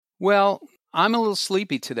Well, I'm a little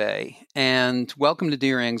sleepy today, and welcome to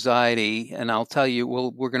Dear Anxiety. And I'll tell you,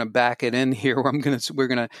 we're going to back it in here.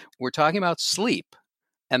 We're talking about sleep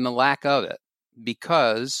and the lack of it,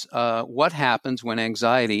 because what happens when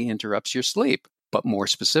anxiety interrupts your sleep? But more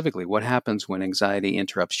specifically, what happens when anxiety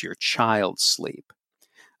interrupts your child's sleep?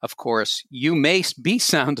 Of course, you may be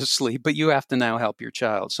sound asleep, but you have to now help your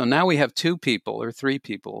child. So now we have 2 people or 3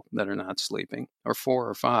 people that are not sleeping, or 4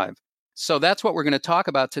 or 5. So that's what we're going to talk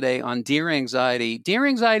about today on Dear Anxiety. Dear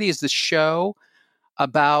Anxiety is the show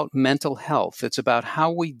about mental health. It's about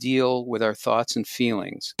how we deal with our thoughts and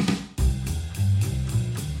feelings.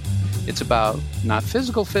 It's about not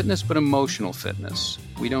physical fitness, but emotional fitness.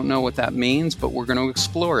 We don't know what that means, but we're going to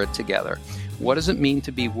explore it together. What does it mean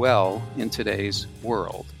to be well in today's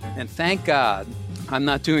world? And thank God I'm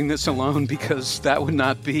not doing this alone, because that would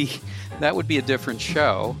be a different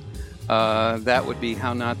show. That would be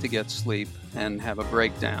how not to get sleep and have a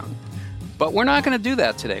breakdown. But we're not going to do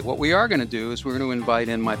that today. What we are going to do is we're going to invite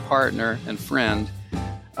in my partner and friend,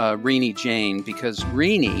 Rini Jain, because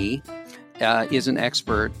Rini is an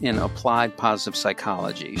expert in applied positive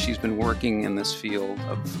psychology. She's been working in this field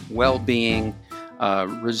of well-being,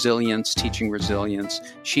 resilience, teaching resilience.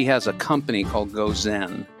 She has a company called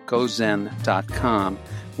GoZen, GoZen.com,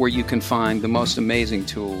 where you can find the most amazing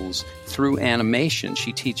tools through animation.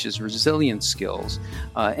 She teaches resilience skills,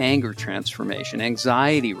 anger transformation,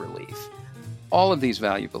 anxiety relief, all of these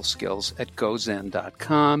valuable skills at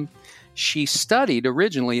GoZen.com. She studied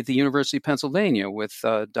originally at the University of Pennsylvania with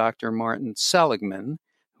Dr. Martin Seligman,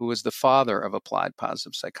 who was the father of applied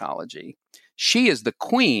positive psychology. She is the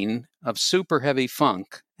queen of super heavy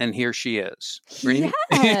funk, and here she is. Rini?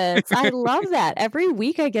 Yes, I love that. Every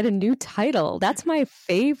week I get a new title. That's my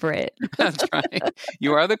favorite. That's right.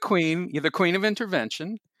 You are the queen. You're the queen of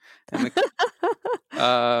intervention. And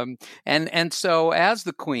so as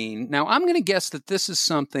the queen, now I'm going to guess that this is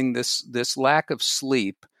something, this lack of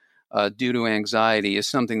sleep due to anxiety is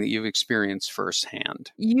something that you've experienced firsthand.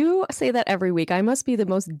 You say that every week. I must be the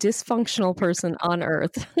most dysfunctional person on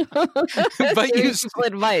earth. But you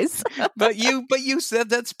advice. but you said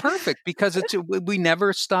that's perfect, because we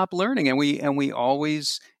never stop learning, and we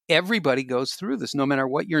always, everybody goes through this, no matter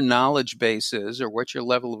what your knowledge base is or what your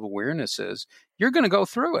level of awareness is. You're going to go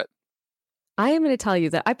through it. I am going to tell you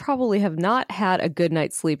that I probably have not had a good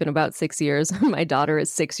night's sleep in about 6 years. My daughter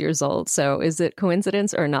is 6 years old. So is it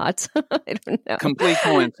coincidence or not? I don't know. Complete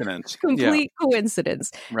coincidence.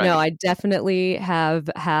 Coincidence. Right. No, I definitely have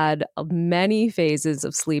had many phases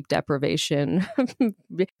of sleep deprivation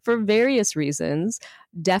for various reasons.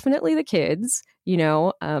 Definitely the kids,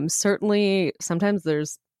 certainly sometimes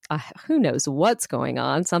there's who knows what's going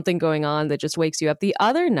on, something going on that just wakes you up. The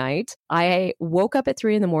other night, I woke up at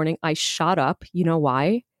 3 a.m. I shot up. You know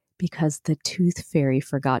why? Because the tooth fairy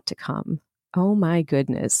forgot to come. Oh my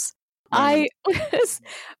goodness. I was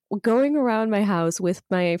going around my house with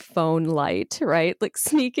my phone light, right? Like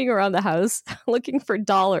sneaking around the house, looking for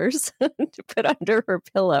dollars to put under her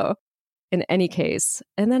pillow in any case.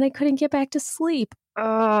 And then I couldn't get back to sleep.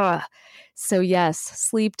 So yes,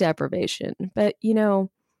 sleep deprivation. But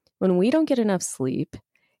when we don't get enough sleep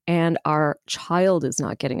and our child is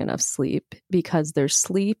not getting enough sleep because their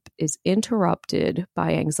sleep is interrupted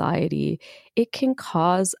by anxiety, it can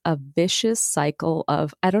cause a vicious cycle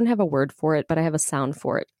of, I don't have a word for it, but I have a sound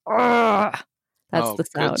for it. That's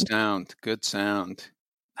the sound. Good sound.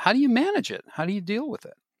 How do you manage it? How do you deal with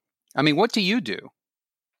it? I mean, what do you do?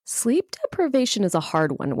 Sleep deprivation is a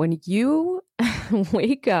hard one. When you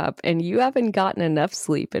wake up and you haven't gotten enough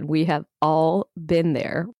sleep, and we have all been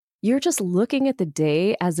there, you're just looking at the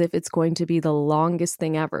day as if it's going to be the longest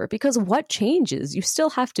thing ever. Because what changes? You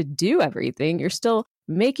still have to do everything. You're still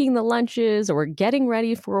making the lunches or getting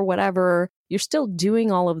ready for whatever. You're still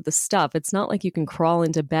doing all of the stuff. It's not like you can crawl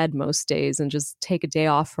into bed most days and just take a day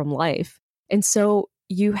off from life. And so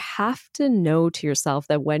you have to know to yourself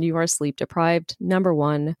that when you are sleep deprived, number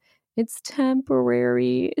one, it's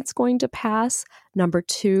temporary. It's going to pass. Number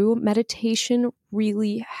two, meditation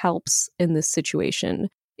really helps in this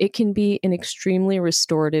situation. It can be an extremely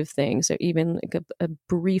restorative thing. So even like a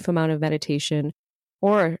brief amount of meditation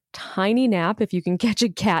or a tiny nap, if you can catch a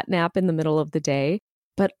cat nap in the middle of the day.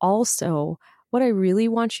 But also what I really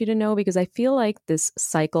want you to know, because I feel like this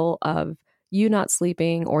cycle of you not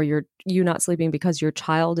sleeping or you not sleeping because your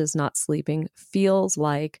child is not sleeping feels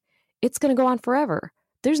like it's going to go on forever.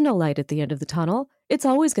 There's no light at the end of the tunnel. It's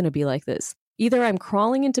always going to be like this. Either I'm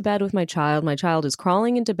crawling into bed with my child is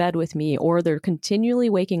crawling into bed with me, or they're continually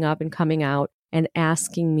waking up and coming out and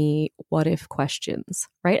asking me what if questions.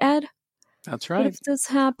 Right, Ed? That's What right. if this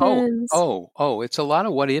Oh, happens? it's a lot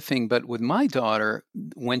of what ifing, but with my daughter,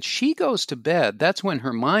 when she goes to bed, that's when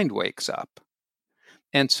her mind wakes up.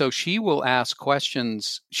 And so she will ask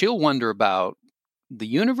questions. She'll wonder about the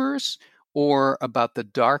universe or about the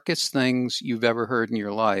darkest things you've ever heard in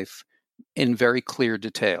your life in very clear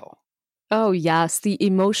detail. Oh, yes. The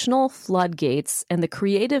emotional floodgates and the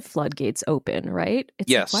creative floodgates open, right? It's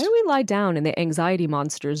like, why Yes, do we lie down and the anxiety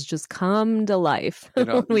monsters just come to life you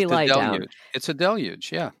when know, we the lie down? deluge. It's a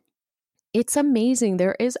deluge. Yeah. It's amazing.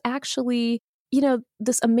 There is actually,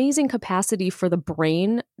 this amazing capacity for the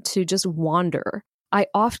brain to just wander. I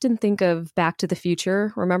often think of Back to the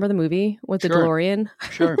Future. Remember the movie with the Sure. DeLorean?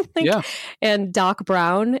 Sure. Like, Yeah. and Doc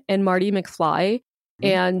Brown and Marty McFly Mhm.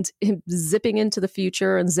 and him zipping into the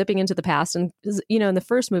future and zipping into the past. And, in the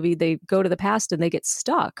first movie, they go to the past and they get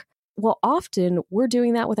stuck. Well, often we're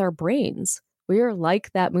doing that with our brains. We are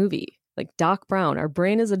like that movie, like Doc Brown. Our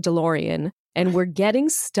brain is a DeLorean and we're getting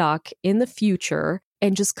stuck in the future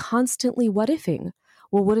and just constantly what ifing.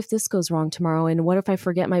 Well, what if this goes wrong tomorrow? And what if I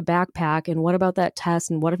forget my backpack? And what about that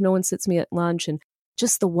test? And what if no one sits me at lunch? And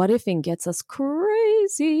just the what ifing gets us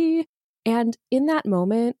crazy. And in that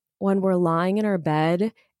moment, when we're lying in our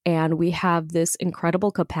bed and we have this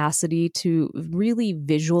incredible capacity to really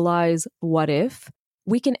visualize what if,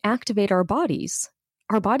 we can activate our bodies.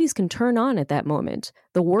 Our bodies can turn on at that moment.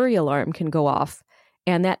 The worry alarm can go off.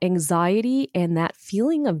 And that anxiety and that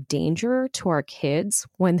feeling of danger to our kids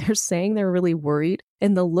when they're saying they're really worried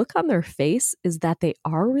and the look on their face is that they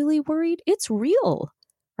are really worried, it's real,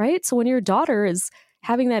 right? So when your daughter is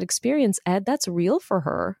having that experience, Ed, that's real for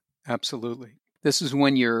her. Absolutely. This is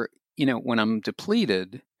when when I'm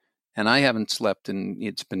depleted and I haven't slept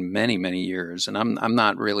it's been many, many years, and I'm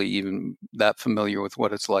not really even that familiar with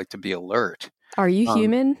what it's like to be alert. Are you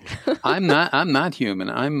human? I'm not human.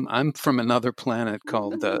 I'm from another planet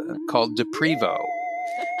called Deprivo,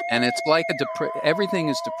 and it's like everything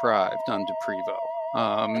is deprived on Deprivo.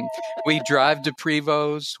 We drive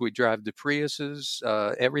Deprivos, we drive Depriuses.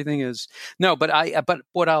 Everything is no, but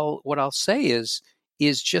what I'll say is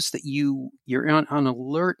just that you're on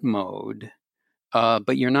alert mode,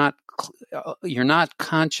 but you're not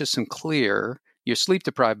conscious and clear. You're sleep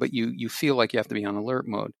deprived, but you feel like you have to be on alert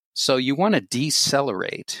mode. So you want to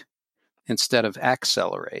decelerate instead of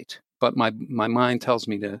accelerate. But my mind tells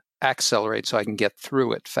me to accelerate so I can get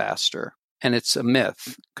through it faster. And it's a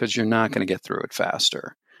myth because you're not going to get through it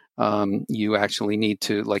faster. You actually need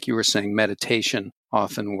to, like you were saying, meditation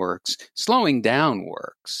often works. Slowing down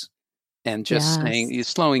works. And just Yes.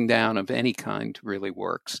 slowing down of any kind really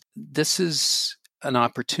works. This is an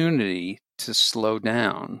opportunity to slow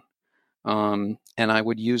down. And I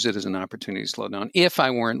would use it as an opportunity to slow down if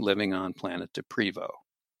I weren't living on planet Deprivo.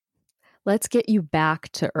 Let's get you back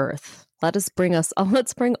to Earth. Let's bring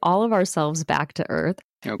all of ourselves back to Earth,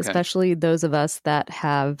 Okay. especially those of us that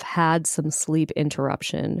have had some sleep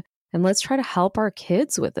interruption. And let's try to help our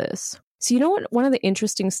kids with this. So, you know what one of the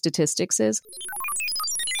interesting statistics is?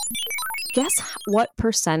 Guess what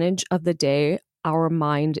percentage of the day our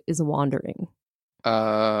mind is wandering?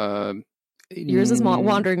 Yours is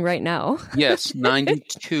wandering right now. Yes,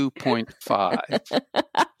 92.5.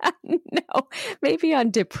 No, maybe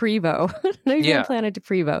on Deprivo. Maybe on planet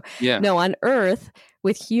Deprivo. Yeah. No, on Earth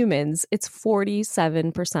with humans, it's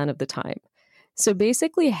 47% of the time. So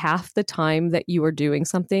basically half the time that you are doing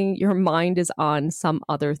something, your mind is on some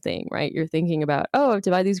other thing, right? You're thinking about, oh, I have to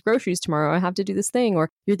buy these groceries tomorrow. I have to do this thing. Or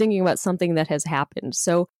you're thinking about something that has happened.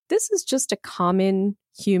 So this is just a common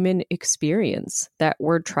human experience that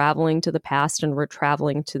we're traveling to the past and we're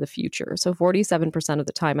traveling to the future. So 47% of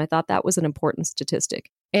the time, I thought that was an important statistic.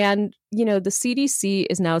 And, the CDC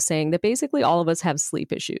is now saying that basically all of us have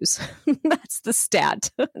sleep issues. That's the stat.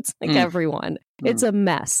 It's like everyone. It's a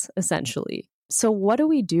mess, essentially. So what do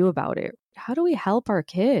we do about it? How do we help our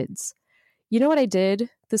kids? You know what I did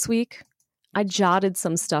this week? I jotted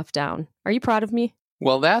some stuff down. Are you proud of me?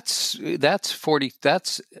 Well, that's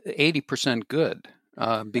 80% good.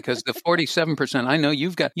 Because the 47%, I know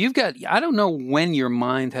you've got, I don't know when your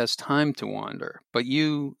mind has time to wander, but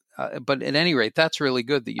but at any rate, that's really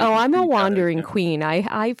good that you. Oh, I'm a wandering queen. I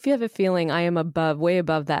have a feeling I am way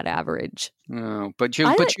above that average. No, but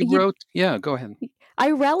you wrote, yeah, go ahead.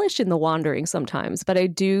 I relish in the wandering sometimes, but I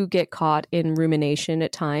do get caught in rumination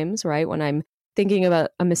at times, right? When I'm thinking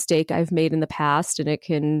about a mistake I've made in the past and it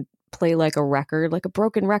can play like a record, like a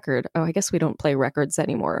broken record. Oh, I guess we don't play records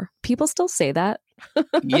anymore. People still say that.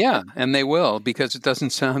 Yeah, and they will, because it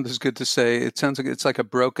doesn't sound as good to say. It sounds like it's like a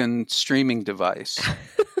broken streaming device.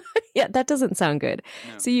 Yeah, that doesn't sound good.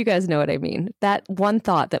 No. So you guys know what I mean. That one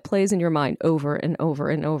thought that plays in your mind over and over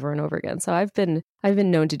and over and over again. So I've been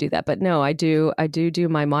known to do that. But no, I do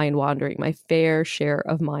my mind wandering, my fair share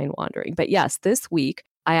of mind wandering. But yes, this week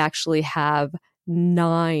I actually have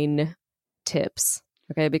 9 tips.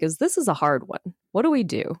 Okay, because this is a hard one. What do we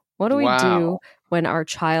do? What do we do Wow. when our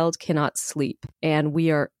child cannot sleep and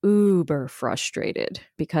we are uber frustrated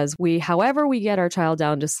because however we get our child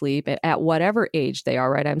down to sleep at whatever age they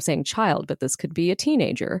are, right? I'm saying child, but this could be a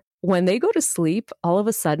teenager. When they go to sleep, all of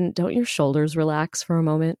a sudden, don't your shoulders relax for a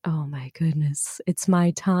moment? Oh my goodness, it's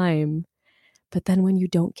my time. But then when you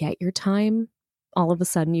don't get your time, all of a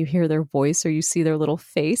sudden you hear their voice or you see their little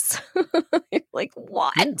face. You're like,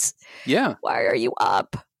 what? Yeah. Why are you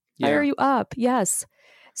up? Why are you up? Yes.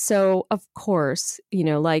 So, of course,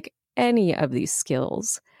 like any of these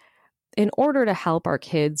skills, in order to help our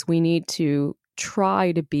kids, we need to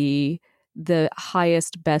try to be the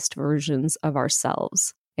highest, best versions of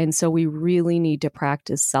ourselves. And so we really need to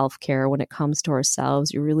practice self-care when it comes to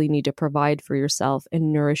ourselves. You really need to provide for yourself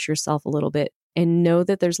and nourish yourself a little bit and know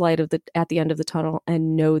that there's light at the end of the tunnel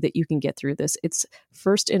and know that you can get through this. It's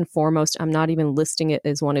first and foremost, I'm not even listing it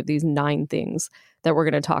as one of these 9 things that we're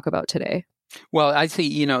going to talk about today. Well, I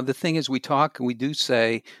see, the thing is we do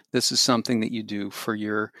say this is something that you do for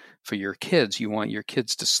your kids. You want your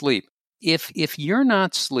kids to sleep. If you're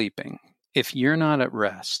not sleeping, if you're not at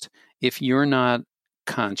rest, if you're not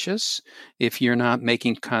conscious, if you're not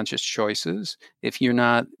making conscious choices, if you're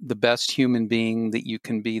not the best human being that you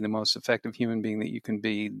can be, the most effective human being that you can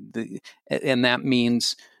be, and that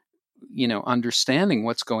means, understanding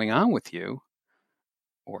what's going on with you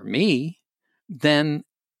or me, then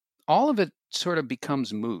all of it sort of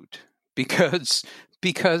becomes moot because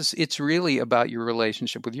it's really about your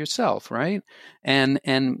relationship with yourself, right? And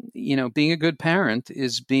being a good parent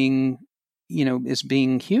is being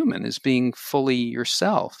human, is being fully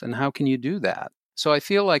yourself. And how can you do that? So I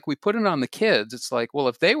feel like we put it on the kids. It's like, well,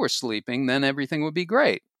 if they were sleeping, then everything would be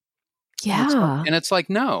great. Yeah. And it's like,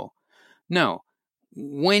 no.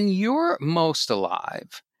 When you're most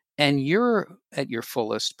alive and you're at your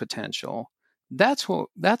fullest potential, that's what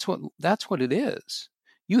it is.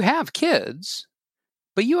 You have kids,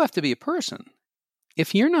 but you have to be a person.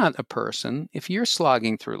 If you're not a person, if you're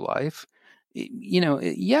slogging through life,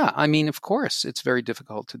 of course, it's very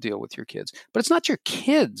difficult to deal with your kids. But it's not your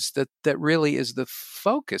kids that really is the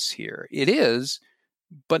focus here. It is,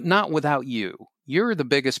 but not without you. You're the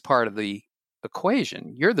biggest part of the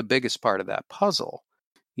equation. You're the biggest part of that puzzle,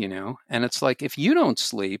 And it's like, if you don't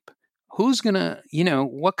sleep, who's going to,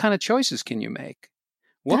 what kind of choices can you make?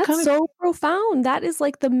 That's so profound. That is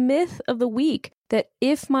like the myth of the week, that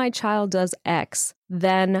if my child does X,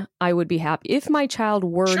 then I would be happy. If my child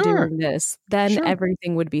were doing this, then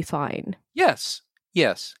everything would be fine. Yes.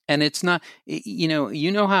 And it's not, you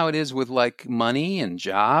know how it is with like money and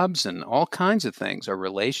jobs and all kinds of things or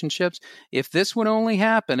relationships. If this would only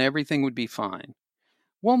happen, everything would be fine.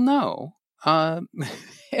 Well, no.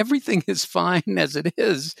 Everything is fine as it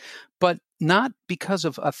is, but not because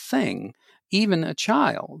of a thing, even a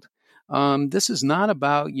child. This is not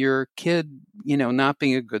about your kid, not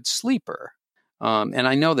being a good sleeper. And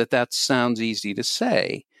I know that sounds easy to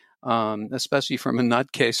say, especially from a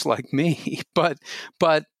nutcase like me.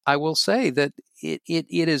 But I will say that it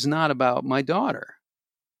is not about my daughter.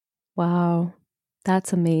 Wow,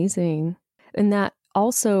 that's amazing. And that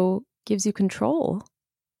also gives you control.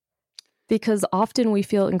 Because often we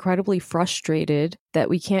feel incredibly frustrated that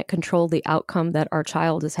we can't control the outcome that our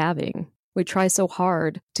child is having. We try so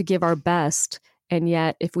hard to give our best, and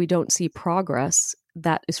yet if we don't see progress,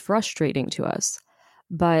 that is frustrating to us.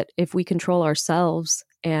 But if we control ourselves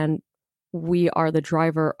and we are the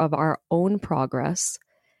driver of our own progress,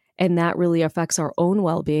 and that really affects our own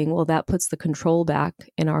well-being, well, that puts the control back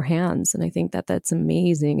in our hands. And I think that's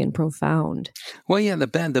amazing and profound. Well, yeah,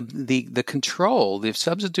 the control, they've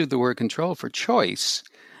substituted the word control for choice.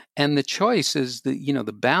 And the choice is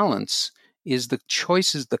the balance is the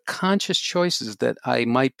choices, the conscious choices that I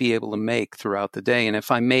might be able to make throughout the day. And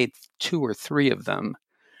if I made 2 or 3 of them,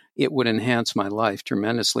 it would enhance my life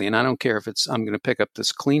tremendously. And I don't care if I'm going to pick up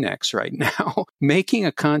this Kleenex right now. Making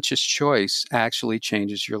a conscious choice actually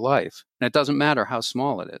changes your life. And it doesn't matter how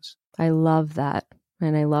small it is. I love that.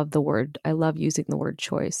 And I love using the word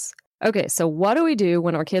choice. Okay, so what do we do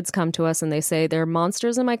when our kids come to us and they say, there are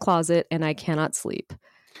monsters in my closet and I cannot sleep?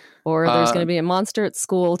 Or there's going to be a monster at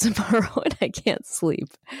school tomorrow and I can't sleep.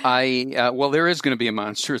 Well, there is going to be a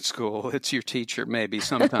monster at school. It's your teacher, maybe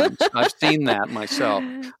sometimes. I've seen that myself.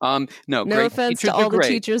 No great offense teachers to all the great.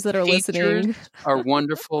 teachers that are listening. Teachers are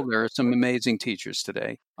wonderful. There are some amazing teachers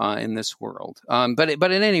today in this world. But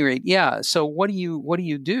at any rate, yeah. So what do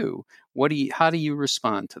you do? How do you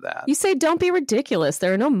respond to that? You say, don't be ridiculous.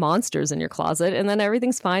 There are no monsters in your closet, and then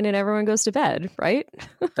everything's fine and everyone goes to bed, right?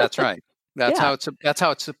 That's right. That's how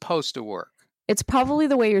it's supposed to work. It's probably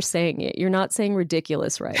the way you're saying it. You're not saying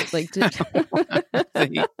ridiculous, right? Like,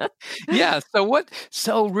 yeah.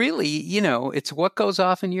 So really, it's what goes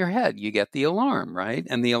off in your head. You get the alarm, right?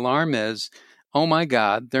 And the alarm is, oh my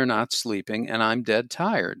God, they're not sleeping and I'm dead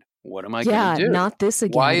tired. What am I going to do? Not this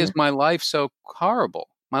again. Why is my life so horrible?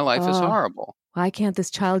 My life is horrible. Why can't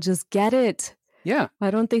this child just get it? Yeah. Why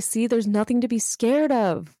don't they see there's nothing to be scared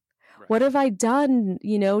of? What have I done,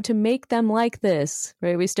 to make them like this,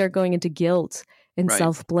 right? We start going into guilt and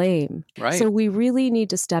self-blame. Right. So we really need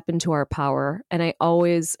to step into our power. And I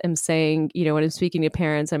always am saying, when I'm speaking to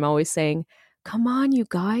parents, I'm always saying, come on, you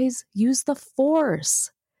guys, use the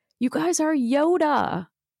Force. You guys are Yoda.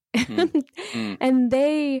 And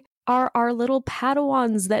they are our little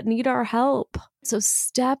Padawans that need our help. So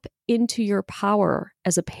step into your power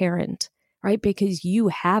as a parent. Right? Because you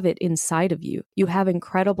have it inside of you. You have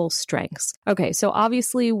incredible strengths. Okay, so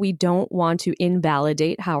obviously we don't want to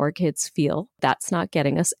invalidate how our kids feel. That's not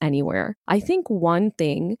getting us anywhere. I think one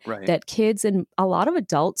thing that kids and a lot of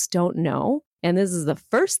adults don't know, and this is the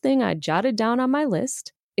first thing I jotted down on my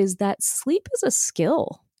list, is that sleep is a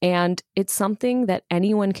skill. And it's something that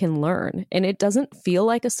anyone can learn. And it doesn't feel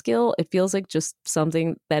like a skill. It feels like just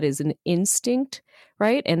something that is an instinct,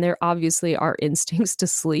 right? And there obviously are instincts to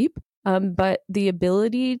sleep. But the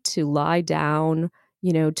ability to lie down,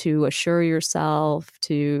 to assure yourself,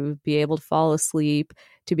 to be able to fall asleep,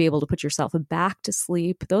 to be able to put yourself back to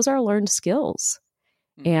sleep, those are learned skills.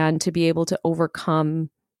 And to be able to overcome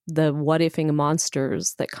the what-ifing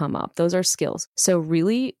monsters that come up, those are skills. So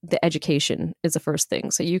really, the education is the first thing.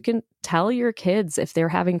 So you can tell your kids if they're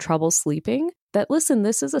having trouble sleeping that, listen,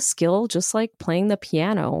 this is a skill just like playing the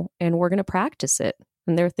piano, and we're going to practice it.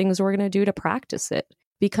 And there are things we're going to do to practice it.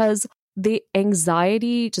 Because the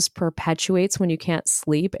anxiety just perpetuates when you can't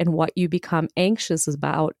sleep. And what you become anxious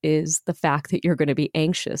about is the fact that you're going to be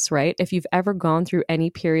anxious, right? If you've ever gone through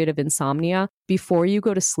any period of insomnia, before you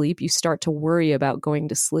go to sleep, you start to worry about going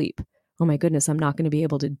to sleep. Oh my goodness, I'm not going to be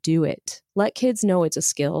able to do it. Let kids know it's a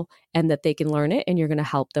skill and that they can learn it, and you're going to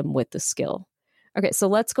help them with the skill. Okay, so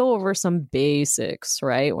let's go over some basics,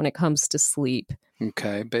 right? When it comes to sleep.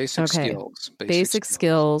 Okay, basic skills. Basic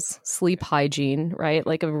skills, sleep hygiene, right?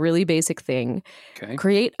 Like a really basic thing. Okay.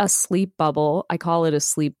 Create a sleep bubble. I call it a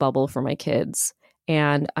sleep bubble for my kids.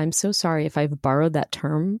 And I'm so sorry if I've borrowed that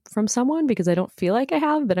term from someone because I don't feel like I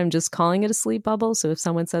have, but I'm just calling it a sleep bubble. So if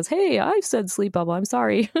someone says, hey, I said sleep bubble, I'm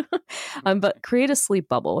sorry. But create a sleep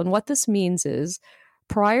bubble. And what this means is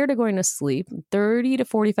prior to going to sleep, 30 to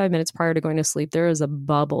 45 minutes prior to going to sleep, there is a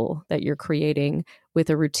bubble that you're creating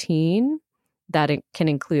with a routine that it can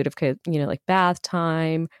include, like bath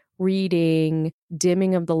time, reading,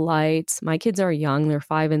 dimming of the lights. My kids are young, they're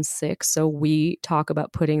 5 and 6. So we talk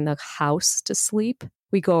about putting the house to sleep.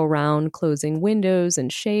 We go around closing windows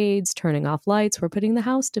and shades, turning off lights. We're putting the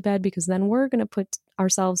house to bed because then we're going to put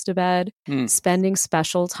ourselves to bed. Spending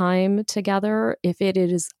special time together. If it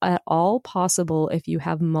is at all possible, if you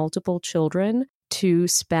have multiple children, to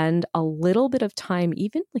spend a little bit of time,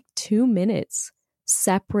 even like 2 minutes,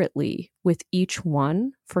 separately with each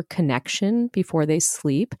one for connection before they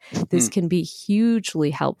sleep. This can be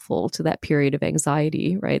hugely helpful to that period of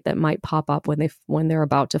anxiety, right? That might pop up when they're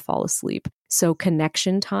about to fall asleep. So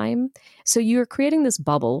connection time. So you're creating this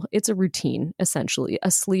bubble. It's a routine, essentially,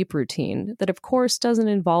 a sleep routine that of course doesn't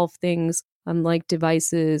involve things like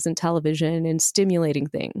devices and television and stimulating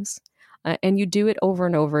things. And you do it over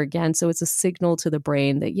and over again. So it's a signal to the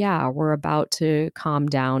brain that, yeah, we're about to calm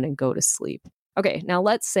down and go to sleep. Okay, now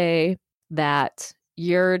let's say that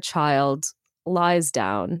your child lies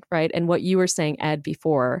down, right? And what you were saying, Ed,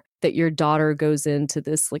 before, that your daughter goes into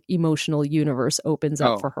this like emotional universe, opens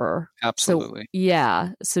up for her. Absolutely.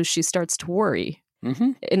 So she starts to worry.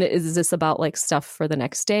 And is this about like stuff for the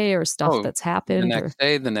next day or stuff that's happened? The next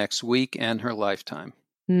day, the next week, and her lifetime.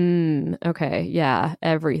 Okay. Yeah.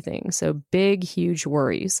 Everything. So big, huge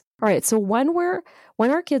worries. All right. So when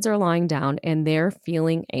our kids are lying down and they're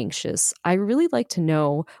feeling anxious, I really like to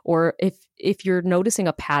know, or if you're noticing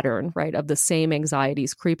a pattern, right, of the same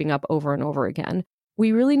anxieties creeping up over and over again,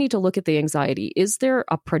 we really need to look at the anxiety. Is there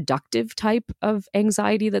a productive type of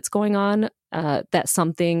anxiety that's going on, that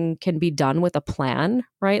something can be done with a plan,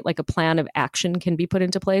 right? Like a plan of action can be put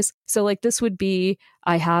into place. So like this would be,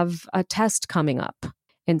 I have a test coming up.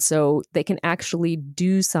 And so they can actually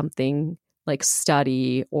do something like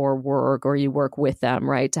study or work, or you work with them,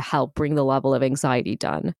 right, to help bring the level of anxiety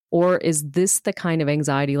down? Or is this the kind of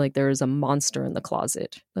anxiety like there is a monster in the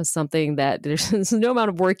closet? That's something that there's no amount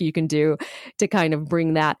of work you can do to kind of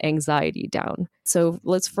bring that anxiety down. So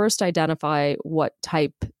let's first identify what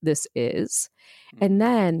type this is. And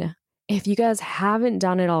then if you guys haven't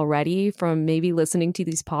done it already, from maybe listening to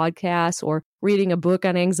these podcasts or reading a book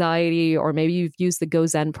on anxiety, or maybe you've used the Go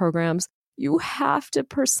Zen programs, you have to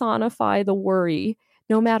personify the worry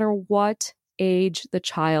no matter what age the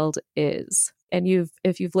child is. And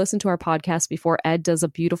if you've listened to our podcast before, Ed does a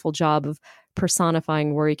beautiful job of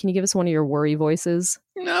personifying worry. Can you give us one of your worry voices?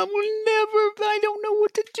 I don't know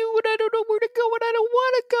what to do, and I don't know where to go, and I don't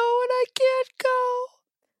want to go, and I can't go.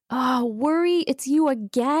 Oh, worry, it's you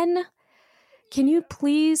again? Can you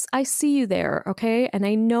please, I see you there, okay? And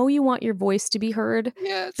I know you want your voice to be heard.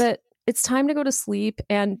 Yes. But it's time to go to sleep.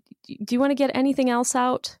 And do you want to get anything else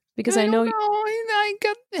out? Because I know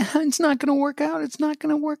it's not going to work out. It's not going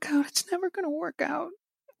to work out. It's never going to work out.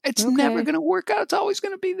 It's Okay. never going to work out. It's always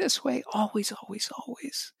going to be this way. Always, always,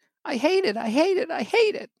 always. I hate it. I hate it. I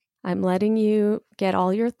hate it. I'm letting you get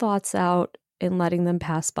all your thoughts out and letting them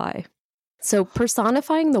pass by. So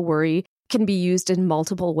personifying the worry can be used in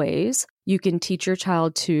multiple ways. You can teach your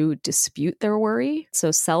child to dispute their worry.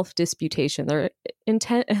 So self-disputation. They're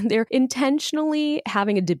intentionally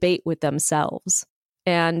having a debate with themselves.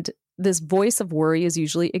 And this voice of worry is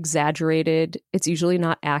usually exaggerated. It's usually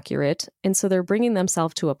not accurate. And so they're bringing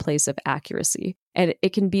themselves to a place of accuracy. And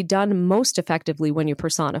it can be done most effectively when you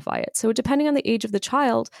personify it. So depending on the age of the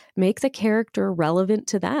child, make the character relevant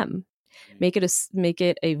to them. Make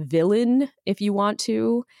it a villain if you want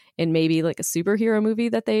to, and maybe like a superhero movie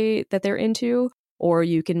that they're into. Or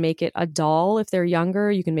you can make it a doll if they're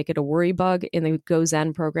younger. You can make it a worry bug. In the Go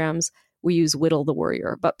Zen programs, we use Whittle the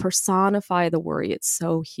Worrier, but personify the worry. It's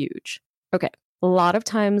so huge. Okay. A lot of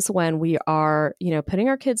times when we are, putting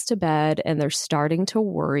our kids to bed and they're starting to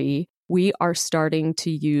worry, we are starting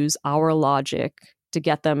to use our logic to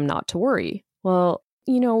get them not to worry. Well,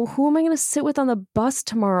 who am I going to sit with on the bus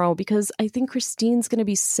tomorrow? Because I think Christine's going to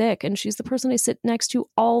be sick and she's the person I sit next to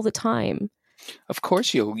all the time. Of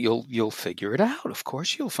course you'll figure it out. Of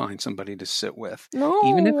course you'll find somebody to sit with. No.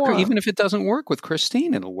 Even if it doesn't work with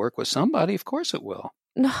Christine, it'll work with somebody. Of course it will.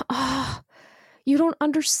 No, you don't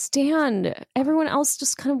understand. Everyone else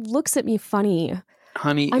just kind of looks at me funny.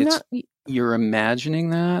 Honey, you're imagining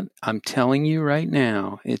that. I'm telling you right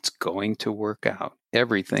now, it's going to work out.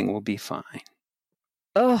 Everything will be fine.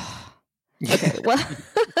 Oh, okay. Well,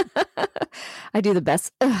 I do the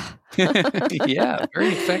best. Yeah, very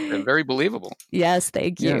effective, very believable. Yes,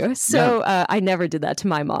 thank you. Yeah. So I never did that to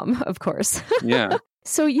my mom, of course. Yeah.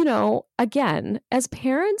 So, again, as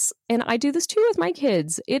parents, and I do this too with my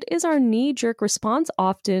kids, it is our knee-jerk response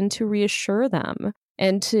often to reassure them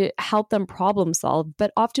and to help them problem solve.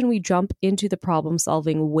 But often we jump into the problem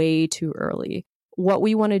solving way too early. What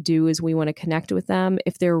we want to do is we want to connect with them.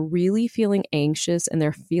 If they're really feeling anxious and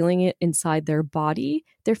they're feeling it inside their body,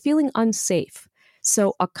 they're feeling unsafe.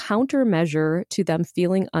 So a countermeasure to them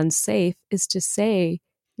feeling unsafe is to say,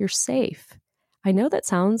 you're safe. I know that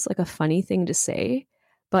sounds like a funny thing to say,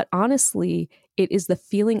 but honestly, it is the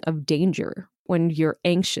feeling of danger when you're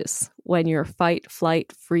anxious, when you're fight,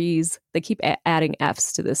 flight, freeze. They keep adding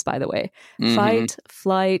Fs to this, by the way. Mm-hmm. Fight,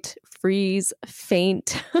 flight, freeze,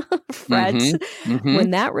 faint, fret. Mm-hmm. Mm-hmm.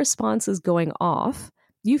 When that response is going off,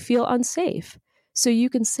 you feel unsafe. So you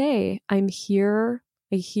can say, I'm here.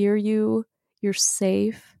 I hear you. You're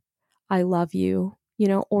safe. I love you,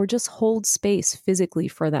 or just hold space physically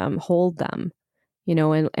for them, hold them,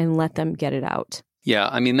 and let them get it out. Yeah.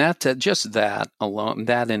 I mean, just that alone,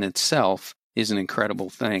 that in itself is an incredible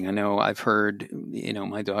thing. I know I've heard,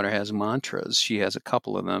 my daughter has mantras. She has a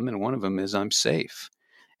couple of them, and one of them is I'm safe.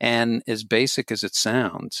 And as basic as it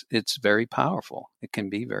sounds, it's very powerful. It can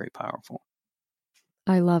be very powerful.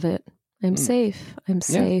 I love it. I'm safe. I'm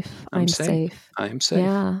safe. I'm safe. I am safe.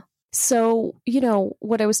 Yeah. So,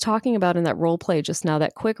 what I was talking about in that role play just now,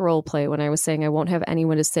 that quick role play, when I was saying I won't have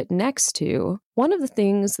anyone to sit next to, one of the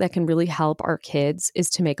things that can really help our kids is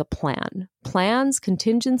to make a plan.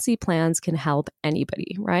 Contingency plans can help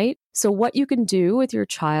anybody, right? So what you can do with your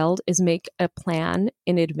child is make a plan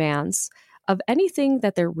in advance of anything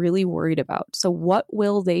that they're really worried about. So what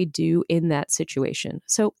will they do in that situation?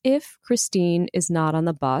 So if Christine is not on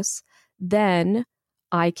the bus, then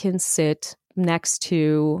I can sit next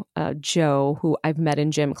to Joe, who I've met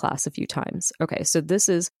in gym class a few times. Okay, so this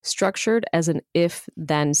is structured as an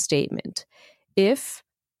if-then statement. If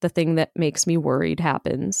the thing that makes me worried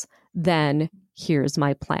happens, then here's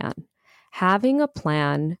my plan. Having a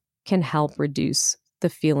plan can help reduce the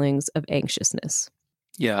feelings of anxiousness.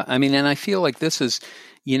 Yeah, I mean, and I feel like this is,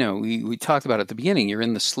 we talked about at the beginning, you're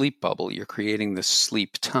in the sleep bubble, you're creating this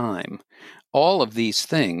sleep time. All of these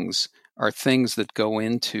things are things that go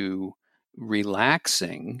into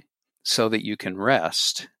relaxing so that you can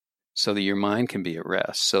rest, so that your mind can be at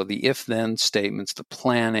rest. So the if-then statements, the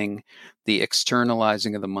planning, the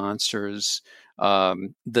externalizing of the monsters,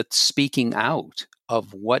 the speaking out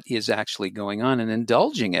of what is actually going on and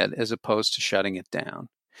indulging it as opposed to shutting it down.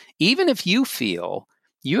 Even if you feel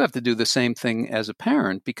you have to do the same thing as a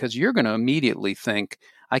parent, because you're going to immediately think,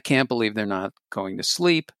 I can't believe they're not going to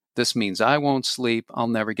sleep. This means I won't sleep. I'll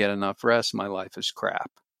never get enough rest. My life is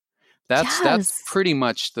crap. That's pretty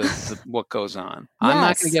much the what goes on. I'm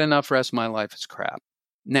not going to get enough rest. My life is crap.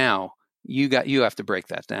 Now, you have to break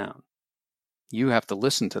that down. You have to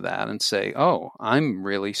listen to that and say, oh, I'm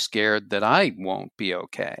really scared that I won't be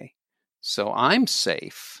okay. So I'm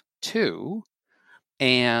safe too.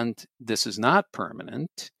 And this is not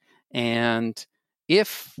permanent. And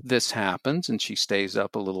if this happens and she stays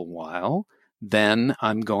up a little while, then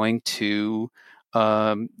I'm going to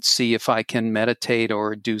see if I can meditate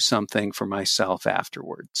or do something for myself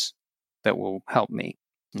afterwards that will help me.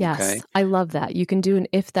 Yes, okay? I love that. You can do an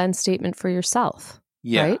if-then statement for yourself,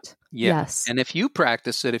 right? Yeah. Yes. And if you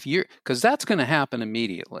practice it, because that's going to happen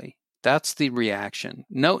immediately. That's the reaction.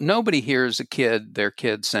 Nobody hears their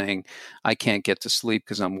kid saying, I can't get to sleep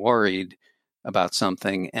because I'm worried about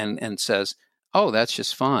something and says, oh, that's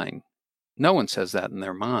just fine. No one says that in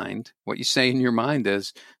their mind. What you say in your mind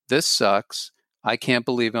is, this sucks. I can't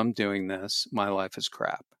believe I'm doing this. My life is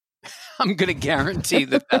crap. I'm going to guarantee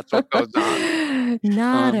that that's what goes on.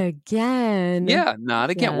 Not again. Yeah, not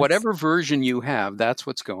again. Yes. Whatever version you have, that's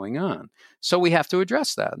what's going on. So we have to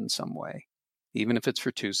address that in some way, even if it's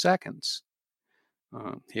for 2 seconds.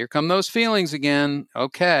 Here come those feelings again.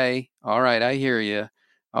 Okay. All right. I hear you.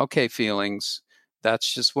 Okay, feelings.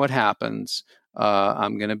 That's just what happens.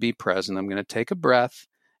 I'm going to be present. I'm going to take a breath.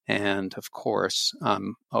 And of course,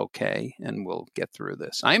 I'm okay. And we'll get through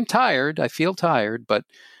this. I'm tired. I feel tired, but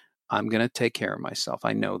I'm going to take care of myself.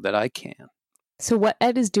 I know that I can. So what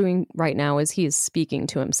Ed is doing right now is he is speaking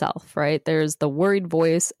to himself, right? There's the worried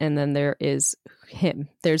voice, and then there is him.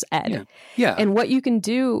 There's Ed. Yeah. And what you can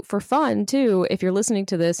do for fun, too, if you're listening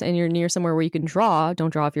to this and you're near somewhere where you can draw, don't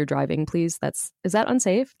draw if you're driving, please. Is that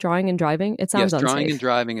unsafe? Drawing and driving? It sounds unsafe. Yes, drawing and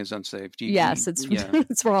driving is unsafe. Yes,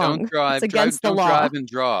 it's wrong. Don't drive. It's against the law. Don't drive and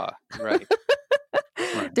draw. Right.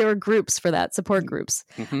 Right. There are groups for that, support groups.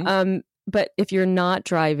 Mm-hmm. But if you're not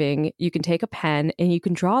driving, you can take a pen and you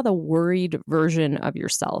can draw the worried version of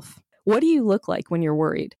yourself. What do you look like when you're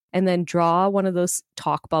worried? And then draw one of those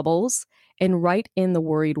talk bubbles and write in the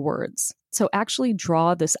worried words. So actually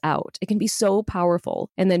draw this out. It can be so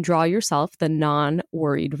powerful. And then draw yourself the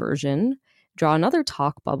non-worried version. Draw another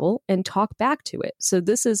talk bubble and talk back to it. So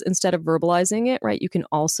this is, instead of verbalizing it, right, you can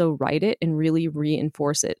also write it and really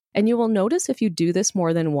reinforce it. And you will notice if you do this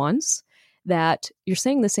more than once, that you're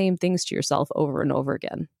saying the same things to yourself over and over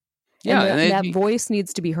again. Yeah, and that voice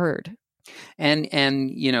needs to be heard. And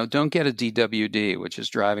don't get a DWD, which is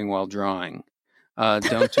driving while drawing.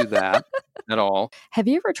 Don't do that at all. Have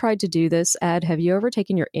you ever tried to do this, Ed? Have you ever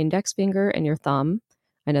taken your index finger and your thumb?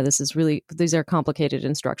 I know these are complicated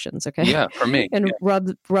instructions, okay? Yeah, for me. And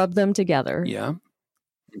rub them together. Yeah.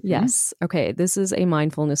 Mm-hmm. Yes. Okay. This is a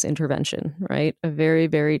mindfulness intervention, right? A very,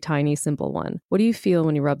 very tiny, simple one. What do you feel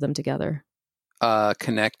when you rub them together?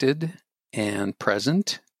 Connected and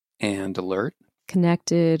present and alert.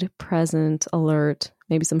 Connected, present, alert,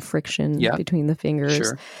 maybe some friction between the fingers.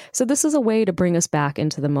 Sure. So this is a way to bring us back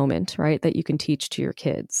into the moment, right? That you can teach to your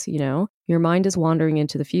kids. Your mind is wandering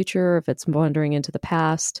into the future. If it's wandering into the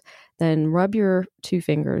past, then rub your 2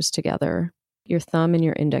 fingers together. Your thumb and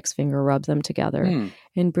your index finger, rub them together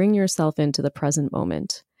and bring yourself into the present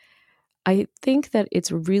moment. I think that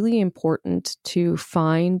it's really important to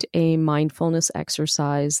find a mindfulness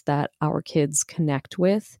exercise that our kids connect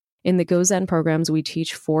with. In the Gozen programs, we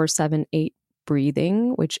teach 4-7-8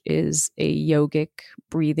 breathing, which is a yogic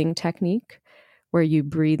breathing technique where you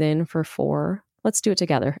breathe in for 4. Let's do it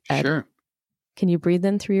together, Ed. Sure. Can you breathe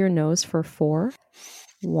in through your nose for 4?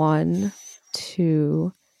 1,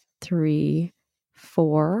 2, 3,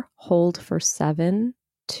 4. Hold for 7,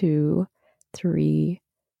 2, 3,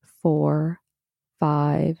 4,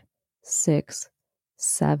 5, 6,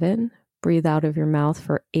 7. Breathe out of your mouth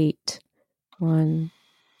for 8. 1,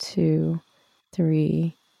 2,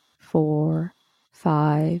 3, 4,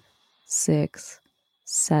 5, 6,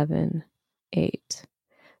 7, 8.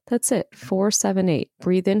 That's it. 4, 7, 8.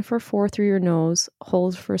 Breathe in for 4 through your nose,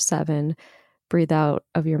 hold for 7, breathe out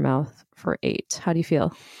of your mouth for 8. How do you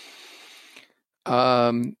feel?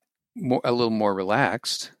 A little more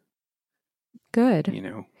relaxed. Good. You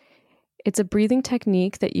know. It's a breathing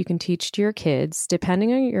technique that you can teach to your kids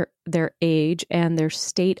depending on their age and their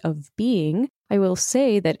state of being. I will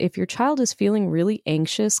say that if your child is feeling really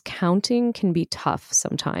anxious, counting can be tough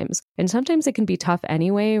sometimes. And sometimes it can be tough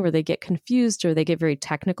anyway, where they get confused or they get very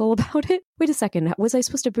technical about it. Wait a second, was I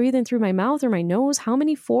supposed to breathe in through my mouth or my nose? How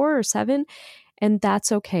many, 4 or 7? And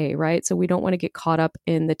that's okay, right? So we don't want to get caught up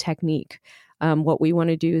in the technique. What we want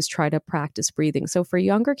to do is try to practice breathing. So for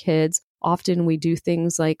younger kids, often we do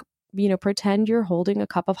things like, pretend you're holding a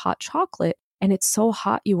cup of hot chocolate and it's so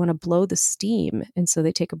hot you want to blow the steam. And so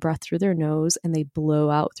they take a breath through their nose and they blow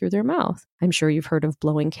out through their mouth. I'm sure you've heard of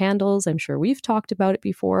blowing candles. I'm sure we've talked about it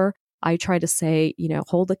before. I try to say,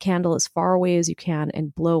 hold the candle as far away as you can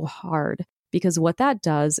and blow hard, because what that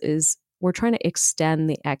does is we're trying to extend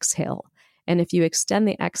the exhale. And if you extend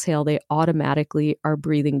the exhale, they automatically are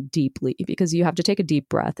breathing deeply, because you have to take a deep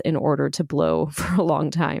breath in order to blow for a long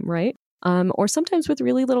time, right? Or sometimes with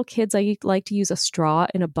really little kids, I like to use a straw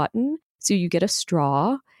and a button. So you get a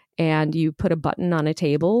straw and you put a button on a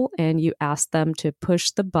table and you ask them to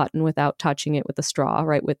push the button without touching it with the straw,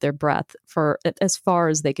 right, with their breath for as far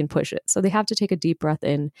as they can push it. So they have to take a deep breath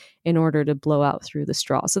in order to blow out through the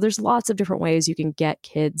straw. So there's lots of different ways you can get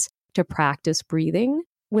kids to practice breathing.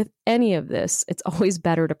 With any of this, it's always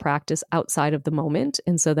better to practice outside of the moment.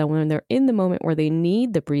 And so that when they're in the moment where they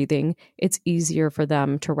need the breathing, it's easier for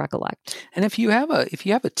them to recollect. And if you have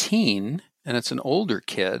a teen and it's an older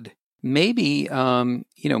kid, maybe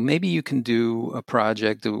maybe you can do a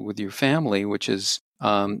project with your family, which is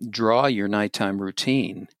draw your nighttime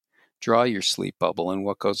routine, draw your sleep bubble and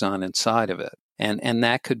what goes on inside of it. And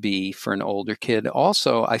that could be for an older kid.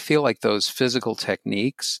 Also, I feel like those physical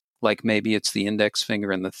techniques, like maybe it's the index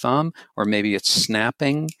finger and the thumb, or maybe it's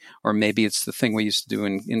snapping, or maybe it's the thing we used to do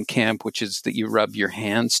in camp, which is that you rub your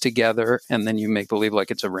hands together and then you make believe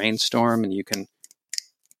like it's a rainstorm and you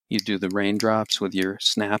do the raindrops with your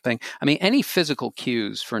snapping. I mean, any physical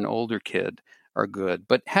cues for an older kid are good,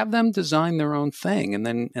 but have them design their own thing and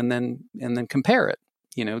then compare it.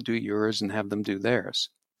 Do yours and have them do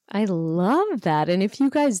theirs. I love that. And if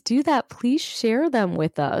you guys do that, please share them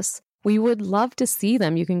with us. We would love to see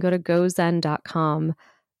them. You can go to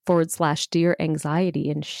gozen.com/Dear Anxiety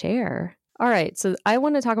and share. All right. So I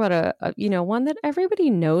want to talk about one that everybody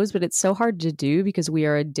knows, but it's so hard to do because we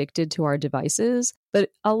are addicted to our devices. But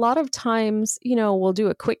a lot of times, we'll do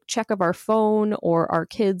a quick check of our phone, or our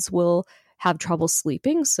kids will have trouble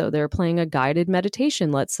sleeping. So they're playing a guided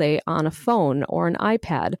meditation, let's say on a phone or an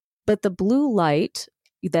iPad. But the blue light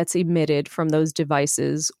that's emitted from those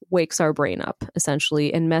devices wakes our brain up,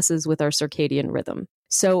 essentially, and messes with our circadian rhythm.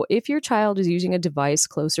 So if your child is using a device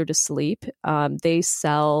closer to sleep, they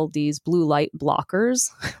sell these blue light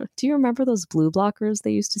blockers. Do you remember those blue blockers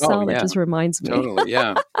they used to sell? Oh, yeah. That just reminds me. Totally,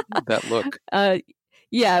 yeah. That look.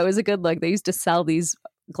 Yeah, it was a good look. They used to sell these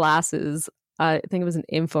glasses. I think it was an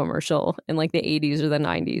infomercial in like the 80s or the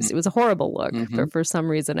 90s. It was a horrible look, but for some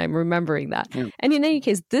reason I'm remembering that. Yeah. And in any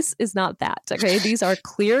case, this is not that, okay? These are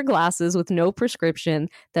clear glasses with no prescription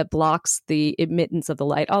that blocks the emittance of the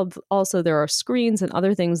light. Also, there are screens and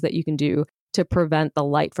other things that you can do to prevent the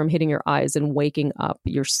light from hitting your eyes and waking up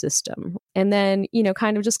your system. And then,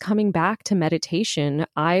 kind of just coming back to meditation,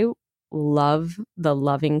 I love the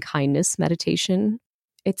loving kindness meditation.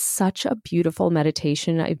 It's such a beautiful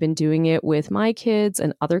meditation. I've been doing it with my kids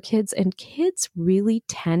and other kids, and kids really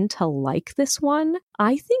tend to like this one.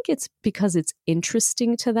 I think it's because it's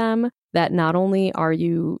interesting to them that not only are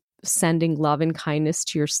you sending love and kindness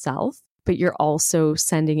to yourself, but you're also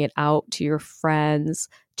sending it out to your friends,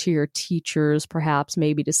 to your teachers, perhaps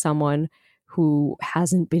maybe to someone who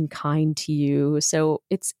hasn't been kind to you. So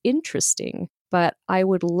it's interesting, but I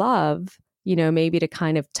would love maybe to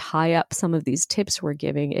kind of tie up some of these tips we're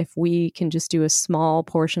giving if we can just do a small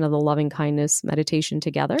portion of the loving kindness meditation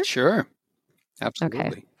together. Sure. Absolutely.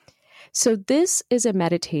 Okay. So this is a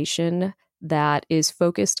meditation that is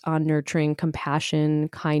focused on nurturing compassion,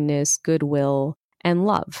 kindness, goodwill, and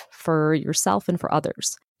love for yourself and for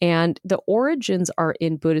others. And the origins are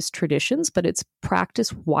in Buddhist traditions, but it's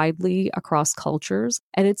practiced widely across cultures.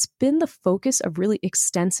 And it's been the focus of really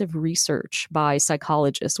extensive research by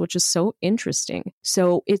psychologists, which is so interesting.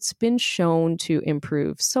 So it's been shown to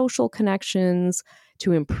improve social connections,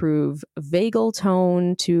 to improve vagal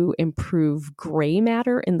tone, to improve gray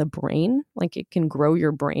matter in the brain. Like it can grow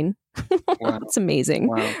your brain Wow. It's amazing,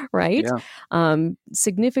 Wow. right? Yeah.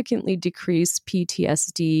 Significantly decrease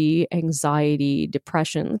PTSD, anxiety,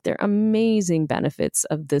 depression. They're amazing benefits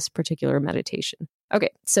of this particular meditation.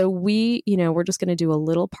 Okay, so we're just going to do a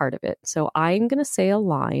little part of it. So I'm going to say a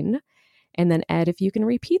line, and then Ed, if you can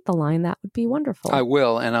repeat the line, that would be wonderful. I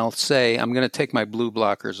will, and I'll say I'm going to take my blue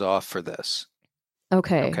blockers off for this.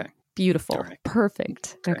 Okay. Beautiful. Right.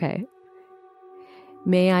 Perfect. Okay.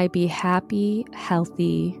 May I be happy,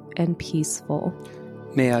 healthy, and peaceful.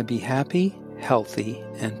 May I be happy, healthy,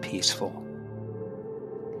 and peaceful.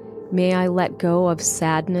 May I let go of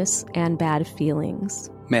sadness and bad feelings.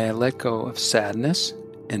 May I let go of sadness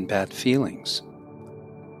and bad feelings.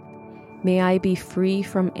 May I be free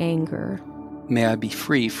from anger. May I be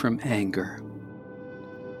free from anger.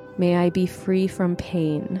 May I be free from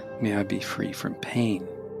pain. May I be free from pain.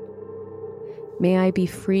 May I be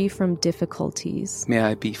free from difficulties. May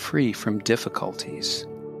I be free from difficulties.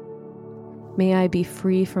 May I be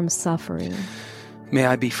free from suffering. May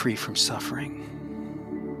I be free from suffering.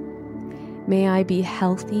 May I be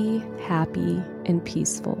healthy, happy, and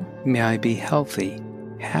peaceful. May I be healthy,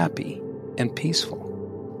 happy, and peaceful.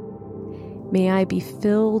 May I be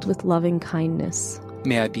filled with loving kindness.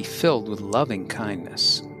 May I be filled with loving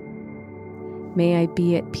kindness. May I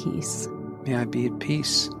be at peace. May I be at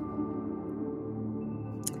peace.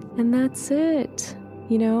 And that's it.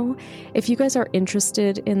 If you guys are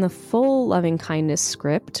interested in the full loving kindness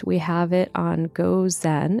script, we have it on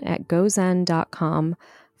GoZen at gozen.com/love.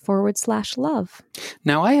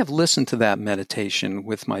 Now, I have listened to that meditation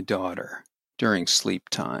with my daughter during sleep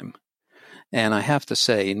time. And I have to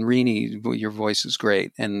say, and Rini, your voice is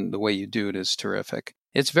great, and the way you do it is terrific.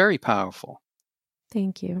 It's very powerful.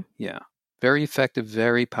 Thank you. Yeah. Very effective,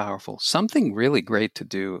 very powerful. Something really great to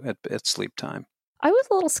do at sleep time. I was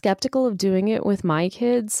a little skeptical of doing it with my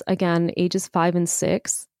kids, again, ages 5 and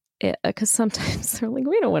 6, because sometimes they're like,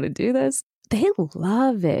 we don't want to do this. They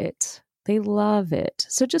love it. They love it.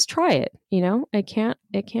 So just try it. It can't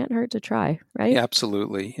hurt to try, right? Yeah,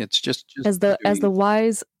 absolutely. It's just as the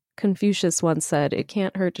wise Confucius once said, it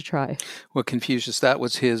can't hurt to try. Well, Confucius, that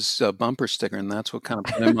was his bumper sticker, and that's what kind of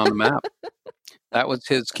put him on the map. That was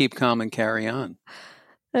his keep calm and carry on.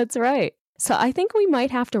 That's right. So I think we might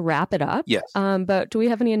have to wrap it up. Yes. But do we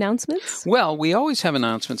have any announcements? Well, we always have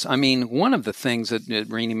announcements. I mean, one of the things that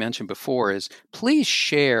Rini mentioned before is please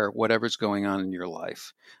share whatever's going on in your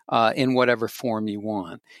life in whatever form you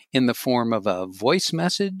want. In the form of a voice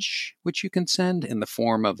message, which you can send, in the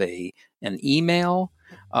form of an email,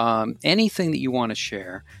 anything that you want to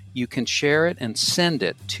share. You can share it and send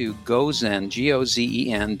it to GoZen,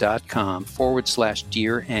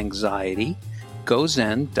 GOZEN.com/Dear Anxiety.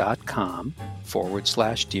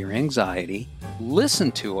 GoZen.com/Dear Anxiety.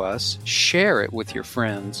 Listen to us, share it with your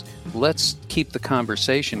friends. Let's keep the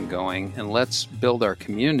conversation going, and let's build our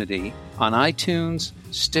community on iTunes,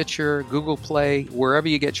 Stitcher, Google Play, wherever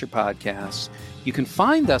you get your podcasts. You can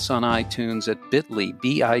find us on iTunes at bit.ly,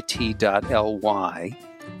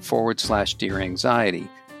 bit.ly/Dear Anxiety.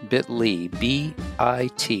 bit.ly,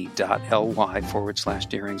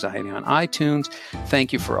 bit.ly/Dear Anxiety on iTunes.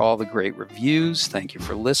 Thank you for all the great reviews. Thank you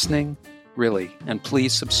for listening, really. And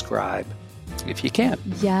please subscribe if you can.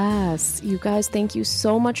 Yes. You guys, thank you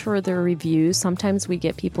so much for the reviews. Sometimes we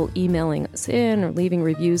get people emailing us in or leaving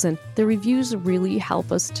reviews, and the reviews really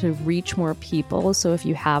help us to reach more people. So if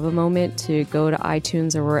you have a moment to go to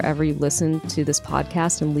iTunes or wherever you listen to this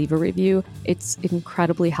podcast and leave a review, it's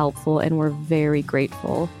incredibly helpful, and we're very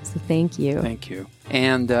grateful. So thank you. Thank you.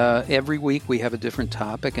 And every week we have a different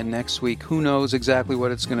topic, and next week, who knows exactly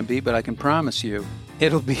what it's going to be, but I can promise you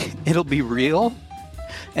it'll be real.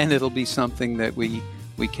 And it'll be something that we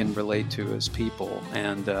can relate to as people.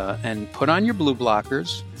 And put on your blue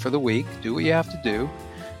blockers for the week. Do what you have to do.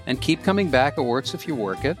 And keep coming back. It works if you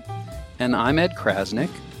work it. And I'm Ed Krasnick.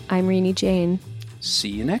 I'm Rini Jane. See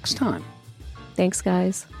you next time. Thanks,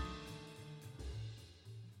 guys.